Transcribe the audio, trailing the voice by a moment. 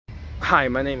Hi,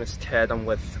 my name is Ted. I'm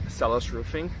with Celos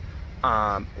Roofing.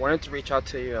 Wanted to reach out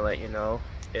to you and let you know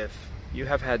if you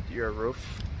have had your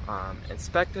roof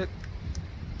inspected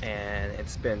and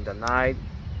it's been denied,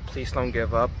 please don't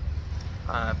give up.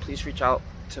 Please reach out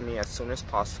to me as soon as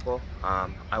possible.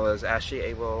 I was actually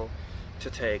able to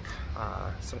take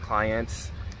some clients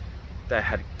that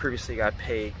had previously got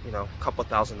paid, a couple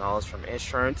 $1,000s from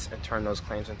insurance and turn those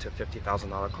claims into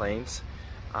 $50,000 claims.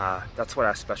 That's what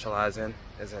I specialize in,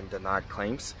 is in denied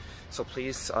claims. So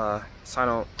please sign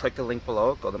on, click the link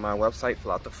below, go to my website,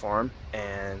 fill out the form,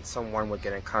 and someone will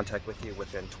get in contact with you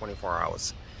within 24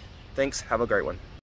 hours. Thanks, have a great one.